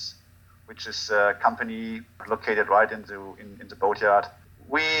 which is a company located right in the boatyard,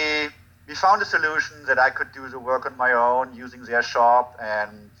 we found a solution that I could do the work on my own using their shop,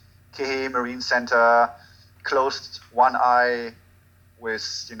 and Kehe Marine Center closed one eye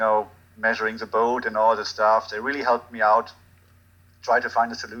with, measuring the boat and all the stuff. They really helped me out, tried to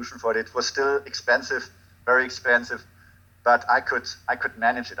find a solution for it. It was still expensive, very expensive, but I could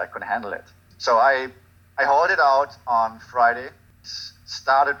manage it. I could handle it. So I hauled it out on Friday,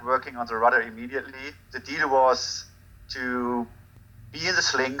 started working on the rudder immediately. The deal was to be in the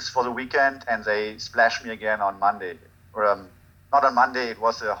slings for the weekend, and they splashed me again on Monday. Or not on Monday, it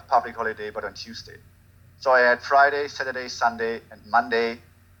was a public holiday, but on Tuesday. So I had Friday, Saturday, Sunday, and Monday,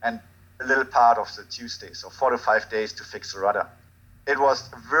 and a little part of the Tuesday. So 4 to 5 days to fix the rudder. It was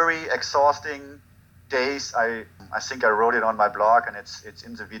very exhausting days. I think I wrote it on my blog, and it's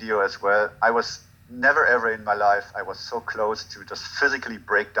in the video as well. I was never ever in my life, I was so close to just physically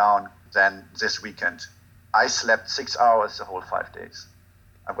break down than this weekend. I slept 6 hours the whole 5 days.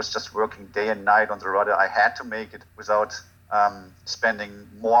 I was just working day and night on the rudder. I had to make it without spending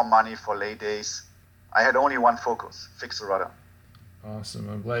more money for lay days. I had only one focus: fix the rudder. Awesome.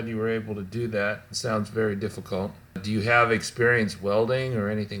 I'm glad you were able to do that. It sounds very difficult. Do you have experience welding or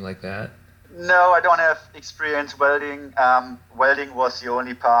anything like that? No, I don't have experience welding. Welding was the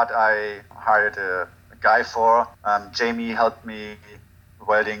only part I hired a guy for. Jamie helped me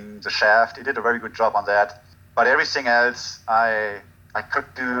welding the shaft. He did a very good job on that. But everything else I could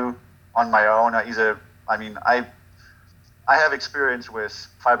do on my own. I have experience with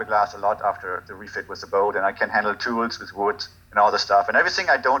fiberglass a lot after the refit with the boat, and I can handle tools with wood and all the stuff. And everything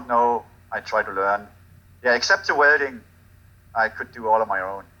I don't know, I try to learn. Yeah, except the welding, I could do all on my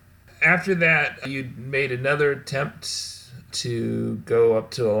own. After that, you made another attempt to go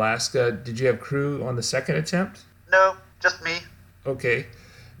up to Alaska. Did you have crew on the second attempt? No, just me. Okay.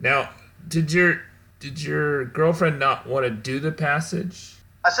 Now, did your girlfriend not want to do the passage?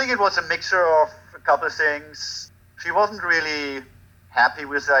 I think it was a mixture of a couple of things. She wasn't really happy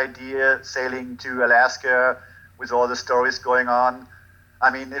with the idea sailing to Alaska with all the stories going on. I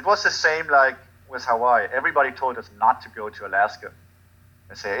mean, it was the same like with Hawaii. Everybody told us not to go to Alaska.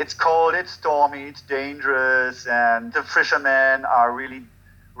 They say it's cold, it's stormy, it's dangerous, and the fishermen are really,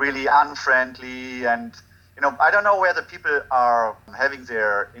 really unfriendly. And, I don't know where the people are having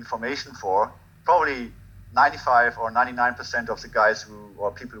their information for. Probably 95 or 99% of the guys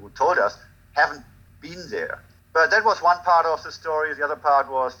or people who told us haven't been there. But that was one part of the story. The other part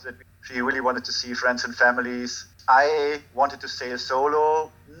was that she really wanted to see friends and families. I wanted to sail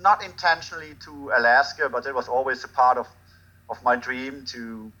solo, not intentionally to Alaska, but that was always a part of my dream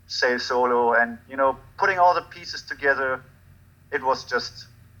to sail solo. And, putting all the pieces together, it was just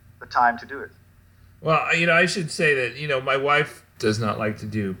the time to do it. Well, I should say that, my wife does not like to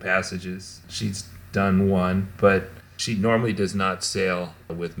do passages. She's done one, but she normally does not sail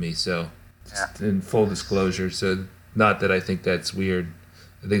with me, so in full disclosure. So not that I think that's weird.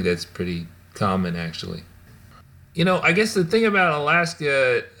 I think that's pretty common, actually. I guess the thing about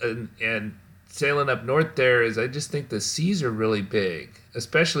Alaska and sailing up north there is I just think the seas are really big,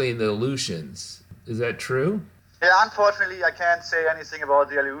 especially in the Aleutians. Is that true? Yeah, unfortunately, I can't say anything about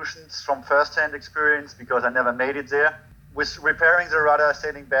the Aleutians from first-hand experience because I never made it there. With repairing the rudder,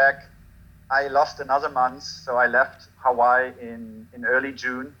 sailing back, I lost another month, so I left Hawaii in early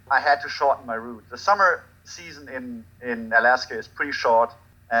June. I had to shorten my route. The summer season in Alaska is pretty short,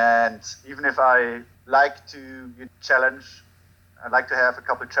 And even if I like to challenge, I like to have a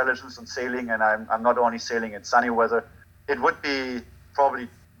couple of challenges on sailing, and I'm not only sailing in sunny weather, it would be probably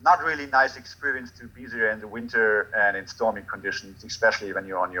not really nice experience to be there in the winter and in stormy conditions, especially when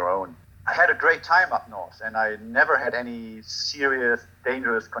you're on your own. I had a great time up north, and I never had any serious,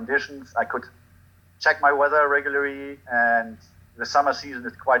 dangerous conditions. I could check my weather regularly, and the summer season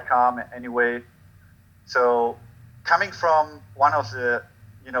is quite calm anyway. So coming from one of the,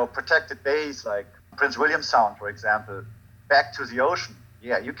 protected bays like Prince William Sound, for example, back to the ocean,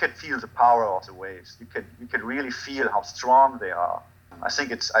 yeah, you could feel the power of the waves. You could really feel how strong they are. I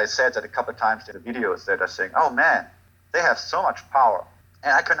think I said that a couple of times in the videos that are saying, oh man, they have so much power.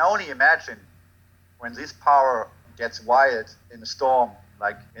 And I can only imagine when this power gets wild in a storm,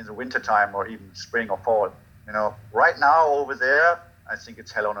 like in the wintertime or even spring or fall. Right now over there, I think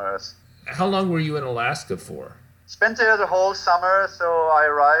it's hell on earth. How long were you in Alaska for? Spent there the whole summer, so I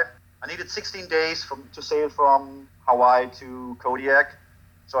arrived. I needed 16 days to sail from Hawaii to Kodiak.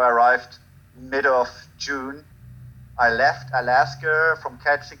 So I arrived mid of June. I left Alaska from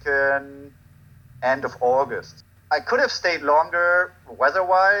Ketchikan end of August. I could have stayed longer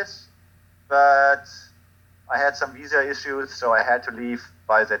weather-wise, but I had some visa issues, so I had to leave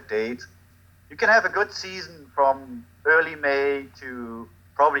by that date. You can have a good season from early May to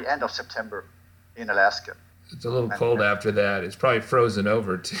probably end of September in Alaska. It's a little cold after that. It's probably frozen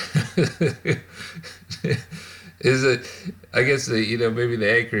over too. Is it? I guess maybe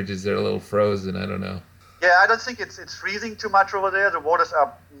the anchorages are a little frozen. I don't know. Yeah, I don't think it's freezing too much over there. The waters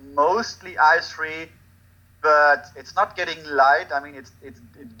are mostly ice-free, but it's not getting light. I mean, it's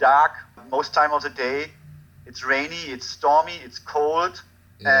dark most time of the day. It's rainy, it's stormy, it's cold,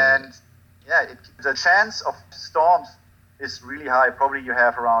 and the chance of storms is really high. Probably you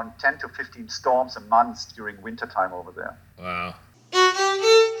have around 10 to 15 storms a month during wintertime over there. Wow.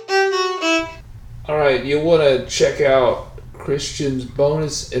 All right, you'll want to check out Christian's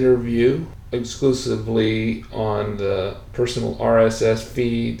bonus interview exclusively on the personal RSS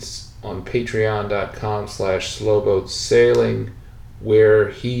feeds on patreon.com/slowboatsailing, where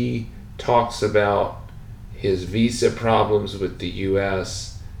he talks about his visa problems with the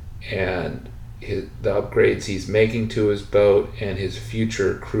U.S. and the upgrades he's making to his boat and his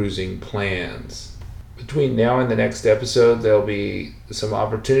future cruising plans. Between now and the next episode, there'll be some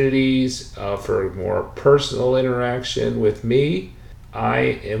opportunities for more personal interaction with me.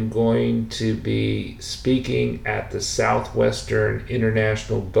 I am going to be speaking at the Southwestern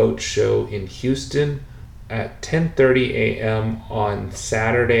International Boat Show in Houston at 10:30 a.m. on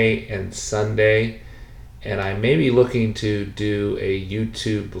Saturday and Sunday. And I may be looking to do a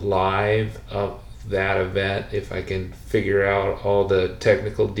YouTube live of that event if I can figure out all the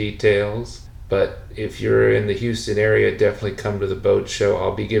technical details. But if you're in the Houston area, definitely come to the boat show.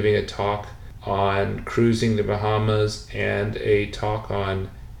 I'll be giving a talk on cruising the Bahamas and a talk on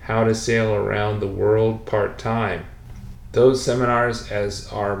how to sail around the world part-time. Those seminars, as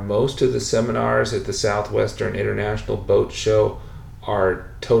are most of the seminars at the Southwestern International Boat Show, are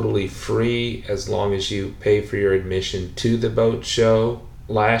totally free as long as you pay for your admission to the boat show.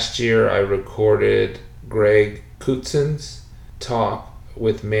 Last year I recorded Greg Kutzen's talk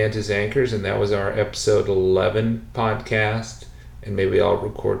with Mantis Anchors, and that was our episode 11 podcast, and maybe I'll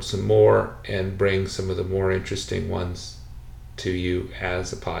record some more and bring some of the more interesting ones to you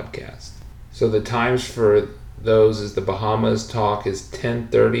as a podcast. So the times for those is the Bahamas talk is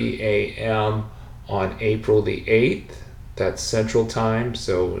 10:30 a.m. on April the 8th. That's Central Time,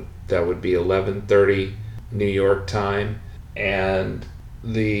 so that would be 11:30 New York time. And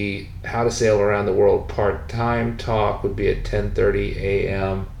the How to Sail Around the World part-time talk would be at 10:30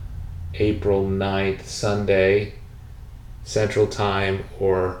 a.m. April 9th, Sunday, Central Time,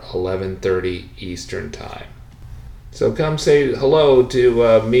 or 11:30 Eastern Time. So come say hello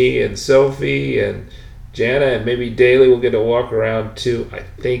to me and Sophie and Jana, and maybe Daly will get to walk around too. I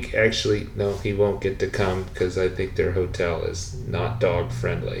think actually, no, he won't get to come because I think their hotel is not dog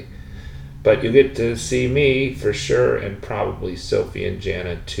friendly. But you get to see me for sure, and probably Sophie and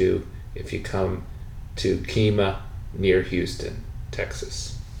Jana too, if you come to Kemah near Houston,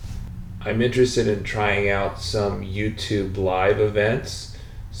 Texas. I'm interested in trying out some YouTube live events,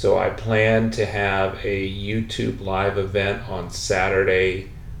 so I plan to have a YouTube live event on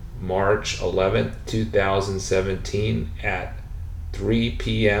Saturday, March 11th, 2017 at 3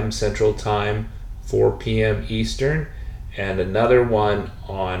 p.m. Central Time, 4 p.m. Eastern, and another one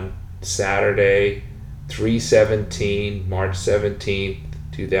on Saturday, 3/17, March 17th,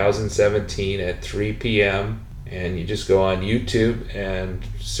 2017 at 3 p.m. And you just go on YouTube and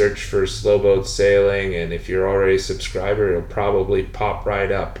search for Slow Boat Sailing, and if you're already a subscriber, it'll probably pop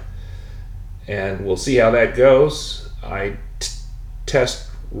right up. And we'll see how that goes. I test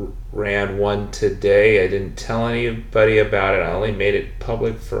ran one today. I didn't tell anybody about it. I only made it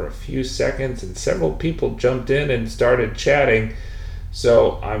public for a few seconds, and several people jumped in and started chatting.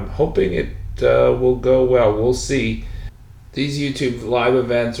 So I'm hoping it will go well. We'll see. These YouTube live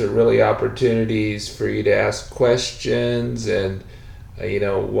events are really opportunities for you to ask questions and,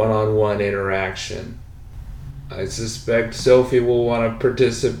 one-on-one interaction. I suspect Sophie will want to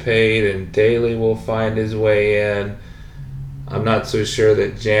participate and Daly will find his way in. I'm not so sure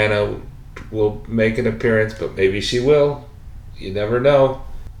that Jana will make an appearance, but maybe she will. You never know.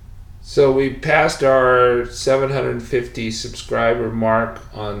 So we passed our 750 subscriber mark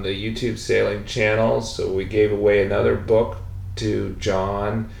on the YouTube Sailing channel, so we gave away another book to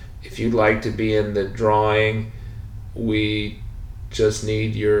John. If you'd like to be in the drawing, we just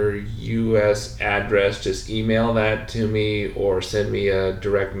need your U.S. address. Just email that to me or send me a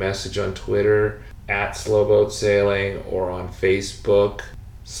direct message on Twitter @SlowboatSailing or on Facebook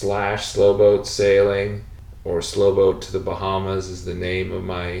 /SlowboatSailing, or Slowboat to the Bahamas is the name of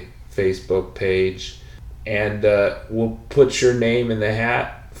my Facebook page, and we'll put your name in the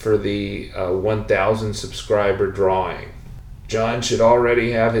hat for the 1,000 subscriber drawing. John should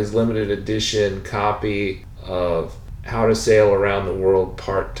already have his limited edition copy of How to Sail Around the World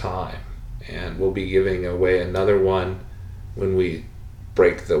Part-Time, and we'll be giving away another one when we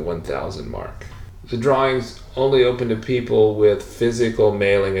break the 1,000 mark. The drawing's only open to people with physical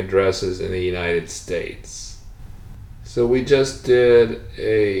mailing addresses in the United States. So we just did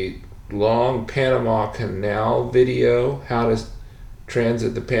a long Panama Canal video, how to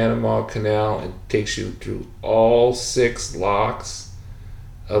transit the Panama Canal. It takes you through all 6 locks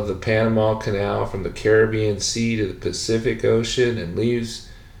of the Panama Canal from the Caribbean Sea to the Pacific Ocean and leaves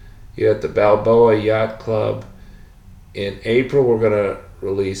you at the Balboa Yacht Club. In April, we're going to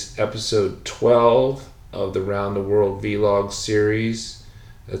release episode 12 of the Round the World Vlog series.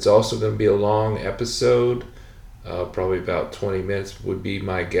 It's also going to be a long episode. Probably about 20 minutes would be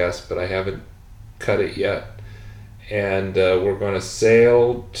my guess, but I haven't cut it yet. And we're going to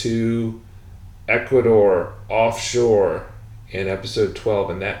sail to Ecuador offshore in episode 12,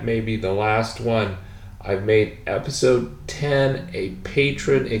 and that may be the last one. I've made episode 10 a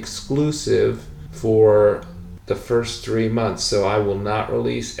patron exclusive for the first 3 months, so I will not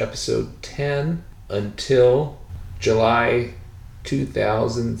release episode 10 until July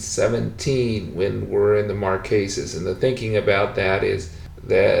 2017 when we're in the Marquesas. And the thinking about that is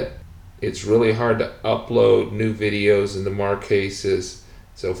that it's really hard to upload new videos in the Marquesas,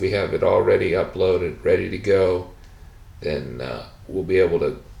 so if we have it already uploaded, ready to go, then we'll be able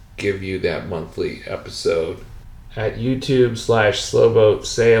to give you that monthly episode. At YouTube /Slowboat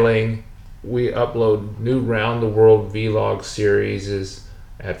Sailing, we upload new Round the World Vlog series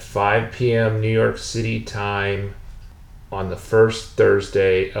at 5 p.m. New York City time on the first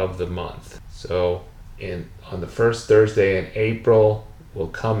Thursday of the month. So on the first Thursday in April, we'll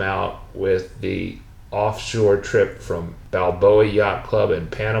come out with the offshore trip from Balboa Yacht Club in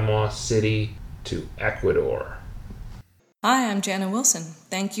Panama City to Ecuador. Hi, I'm Jana Wilson.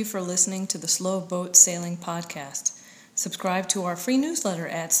 Thank you for listening to the Slow Boat Sailing Podcast. Subscribe to our free newsletter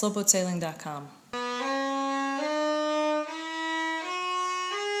at slowboatsailing.com.